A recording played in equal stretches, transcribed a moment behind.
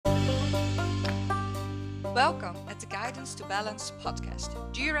Welcome at the Guidance to Balance podcast.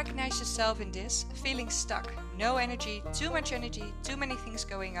 Do you recognize yourself in this? Feeling stuck, no energy, too much energy, too many things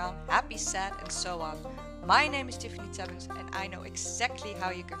going on, happy, sad, and so on. My name is Tiffany Tubbins and I know exactly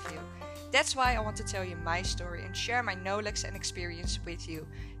how you can feel. That's why I want to tell you my story and share my knowledge and experience with you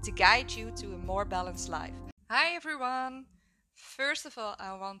to guide you to a more balanced life. Hi everyone! First of all,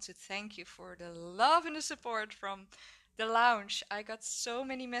 I want to thank you for the love and the support from the lounge. I got so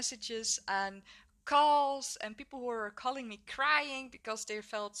many messages and calls and people who were calling me crying because they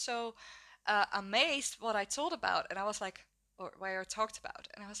felt so amazed what I told about, and I was like, or what I talked about,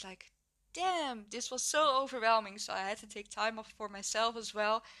 and I was like, damn, this was so overwhelming. So I had to take time off for myself as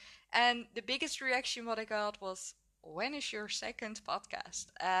well. And the biggest reaction what I got was, when is your second podcast?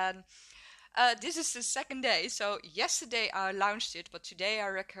 And this is the second day. So yesterday I launched it, but today I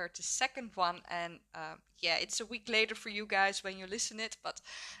record the second one. And yeah, it's a week later for you guys when you listen it. But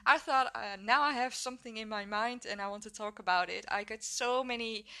I thought now I have something in my mind and I want to talk about it. I got so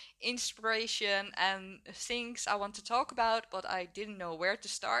many inspiration and things I want to talk about, but I didn't know where to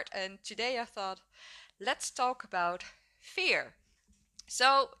start. And today I thought, let's talk about fear.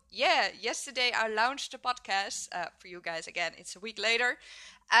 So, yeah, yesterday I launched the podcast for you guys again. It's a week later,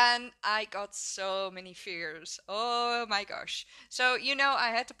 and I got so many fears. Oh my gosh. So,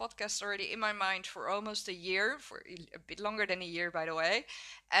 I had the podcast already in my mind for almost a year, for a bit longer than a year, by the way.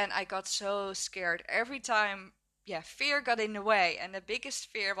 And I got so scared every time. Yeah, fear got in the way. And the biggest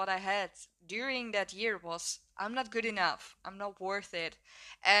fear what I had during that year was, I'm not good enough. I'm not worth it.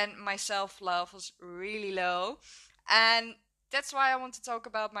 And my self love was really low. And that's why I want to talk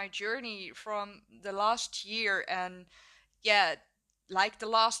about my journey from the last year and yeah, like the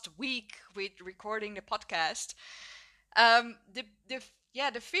last week with recording the podcast.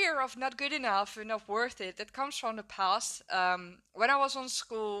 The fear of not good enough and not worth it, that comes from the past. When I was on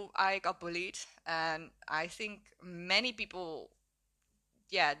school, I got bullied, and I think many people,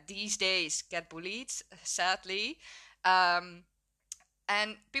 yeah, these days get bullied, sadly. Um,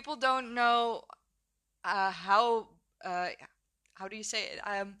 and people don't know how how do you say it?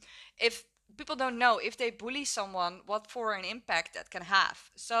 If people don't know, if they bully someone, what for an impact that can have.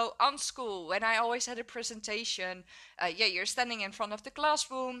 So on school, when I always had a presentation, yeah, you're standing in front of the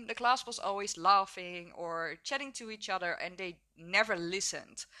classroom. The class was always laughing or chatting to each other, and they never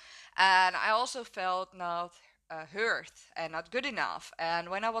listened. And I also felt not heard and not good enough. And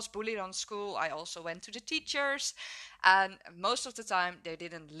when I was bullied on school, I also went to the teachers, and most of the time they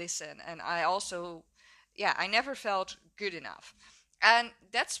didn't listen. And I also, yeah, I never felt good enough. And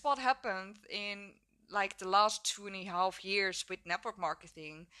that's what happened in like the last 2.5 years with network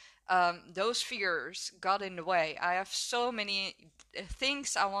marketing. Those fears got in the way. I have so many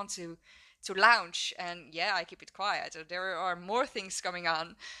things I want to launch, and yeah, I keep it quiet. There are more things coming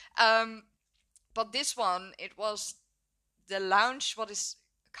on. Um, but this one, it was the launch what is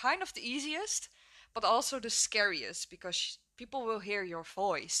kind of the easiest, but also the scariest, because people will hear your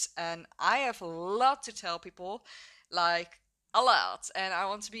voice. And I have a lot to tell people, like a lot. And I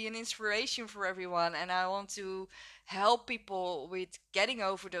want to be an inspiration for everyone. And I want to help people with getting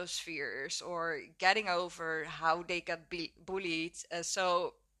over those fears or getting over how they got bullied.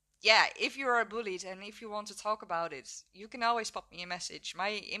 So, yeah, if you are bullied and if you want to talk about it, you can always pop me a message.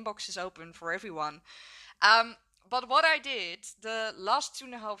 My inbox is open for everyone. Um, but what I did the last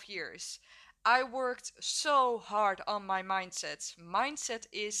 2.5 years, I worked so hard on my mindset. Mindset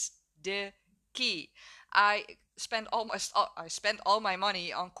is the key. I I spent all my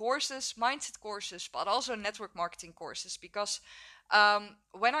money on courses, mindset courses, but also network marketing courses, because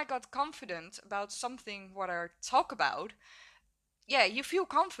when I got confident about something what I talk about, yeah, you feel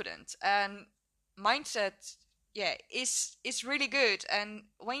confident, and mindset, yeah, is really good. And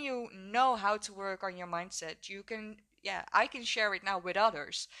when you know how to work on your mindset, you can, yeah, I can share it now with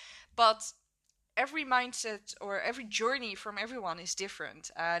others. But every mindset or every journey from everyone is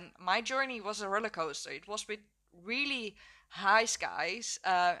different, and my journey was a roller coaster. It was with really high skies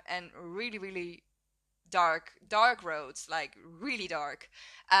and really really dark roads, like really dark.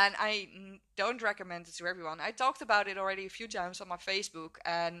 And I don't recommend it to everyone. I talked about it already a few times on my Facebook.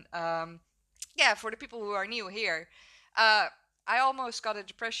 And yeah, for the people who are new here, uh, I almost got a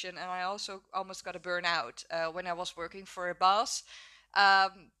depression, and I also almost got a burnout when I was working for a boss.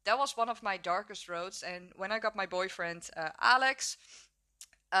 That was one of my darkest roads. And when I got my boyfriend, Alex,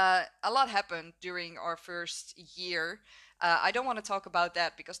 a lot happened during our first year. I don't want to talk about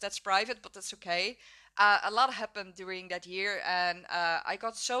that because that's private, but that's okay. A lot happened during that year, and I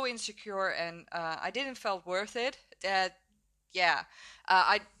got so insecure, and I didn't felt worth it. That yeah,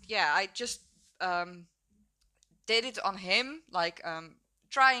 I just um, did it on him, like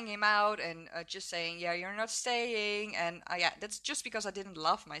trying him out and just saying, yeah, you're not staying. And yeah, that's just because I didn't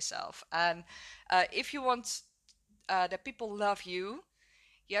love myself. And if you want that people love you,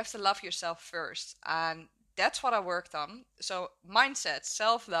 you have to love yourself first. And that's what I worked on. So, mindset,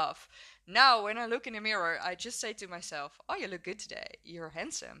 self love. Now, when I look in the mirror, I just say to myself, oh, you look good today. You're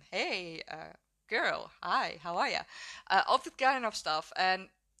handsome. Hey, girl, hi, how are you? All that kind of stuff. And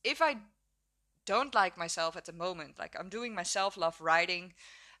if I don't like myself at the moment, like I'm doing my self love writing,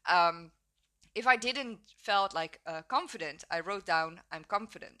 um, if I didn't felt like confident, I wrote down I'm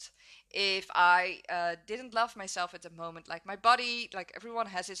confident. If I didn't love myself at the moment, like my body, like everyone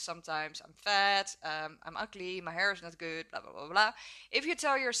has it sometimes. I'm fat, I'm ugly, my hair is not good, blah blah blah blah. If you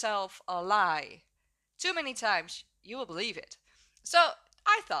tell yourself a lie too many times, you will believe it. So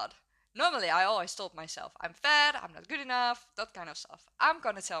I thought, normally I always told myself, I'm fat, I'm not good enough, that kind of stuff. I'm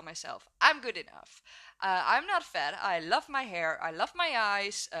gonna tell myself, I'm good enough. I'm not fat, I love my hair, I love my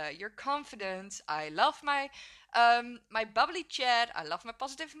eyes, you're confident, I love my bubbly chat, I love my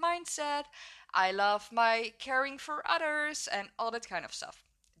positive mindset, I love my caring for others, and all that kind of stuff.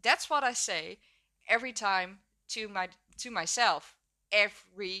 That's what I say every time to myself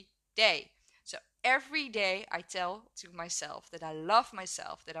every day. So every day I tell to myself that I love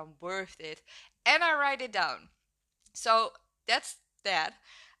myself, that I'm worth it, and I write it down. So that's that.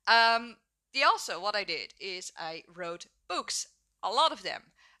 Um, the also what I did is I wrote books, a lot of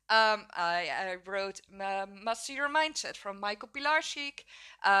them. I wrote Master Your Mindset from Michael Pilarczyk,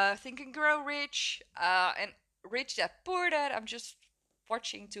 Think and Grow Rich, and Rich Dad Poor Dad. I'm just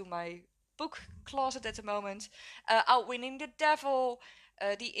watching to my book closet at the moment. Outwinning the Devil,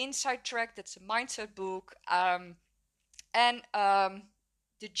 the Inside Track, that's a mindset book, and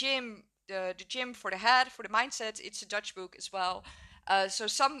the gym for the head, for the mindset. It's a Dutch book as well. So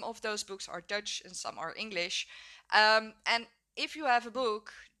some of those books are Dutch and some are English. And if you have a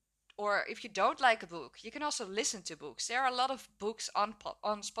book, or if you don't like a book, you can also listen to books. There are a lot of books on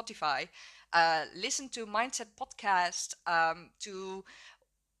Spotify. Listen to mindset podcast, to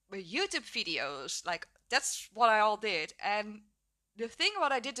YouTube videos. Like that's what I all did. And the thing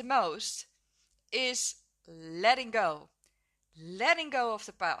what I did the most is letting go of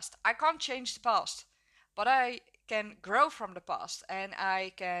the past. I can't change the past, but I can grow from the past and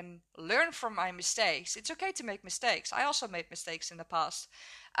I can learn from my mistakes. It's okay to make mistakes. I also made mistakes in the past.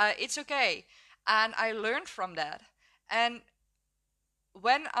 It's okay, and I learned from that. And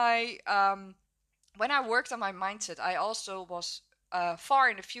when I worked on my mindset, I also was far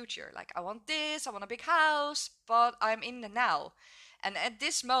in the future. Like I want this, I want a big house, but I'm in the now. And at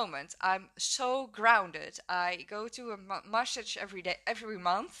this moment, I'm so grounded. I go to a massage every day, every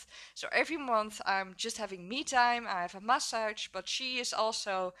month. So every month, I'm just having me time. I have a massage, but she is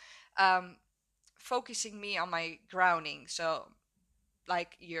also um, focusing me on my grounding. So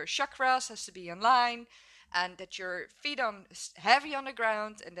like your chakras has to be in line, and that your feet on heavy on the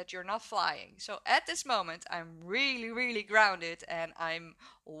ground, and that you're not flying. So at this moment I'm really grounded, and I'm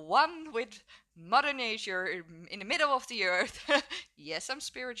one with mother nature in the middle of the earth. Yes, I'm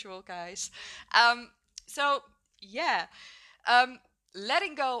spiritual, guys. um so yeah, um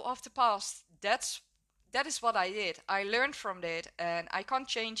letting go of the past, that is what I did. I learned from it and I can't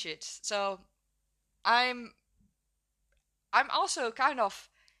change it. So i'm I'm also kind of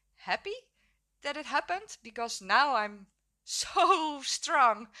happy that it happened, because now I'm so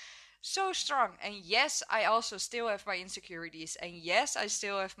strong, so strong. And yes, I also still have my insecurities, and yes, I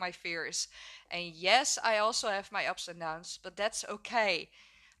still have my fears, and yes, I also have my ups and downs, but that's okay.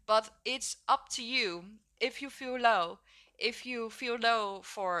 But it's up to you. If you feel low, if you feel low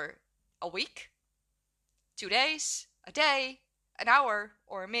for a week, 2 days, a day, an hour,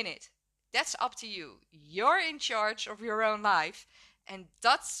 or a minute. That's up to you. You're in charge of your own life. And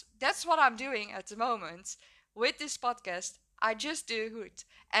that's what I'm doing at the moment with this podcast. I just do it.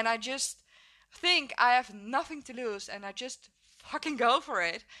 And I just think I have nothing to lose, and I just fucking go for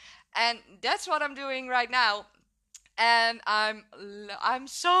it. And that's what I'm doing right now. And I'm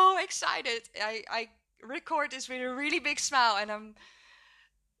so excited. I record this with a really big smile, and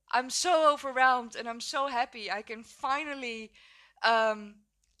I'm so overwhelmed, and I'm so happy I can finally um,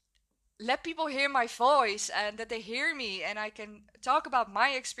 let people hear my voice, and that they hear me, and I can talk about my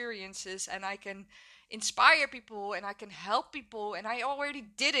experiences, and I can inspire people, and I can help people. And I already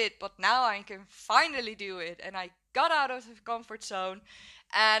did it, but now I can finally do it. And I got out of the comfort zone.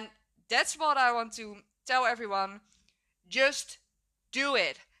 And that's what I want to tell everyone. Just do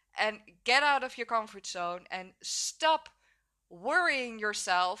it and get out of your comfort zone and stop worrying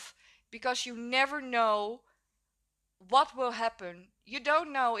yourself, because you never know what will happen. You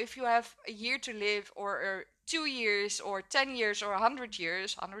don't know if you have a year to live or 2 years or 10 years or 100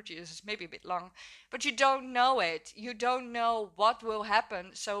 years. 100 years is maybe a bit long, but you don't know it. You don't know what will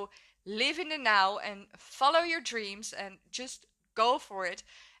happen. So live in the now and follow your dreams and just go for it.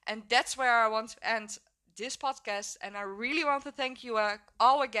 And that's where I want to end this podcast. And I really want to thank you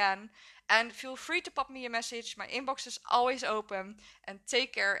all again. And feel free to pop me a message. My inbox is always open. And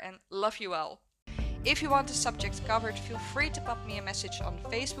take care and love you all. If you want the subject covered, feel free to pop me a message on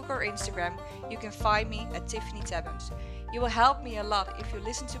Facebook or Instagram. You can find me at Tiffany Tabbins. You will help me a lot if you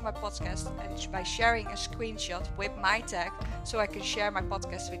listen to my podcast and by sharing a screenshot with my tag so I can share my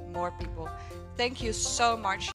podcast with more people. Thank you so much.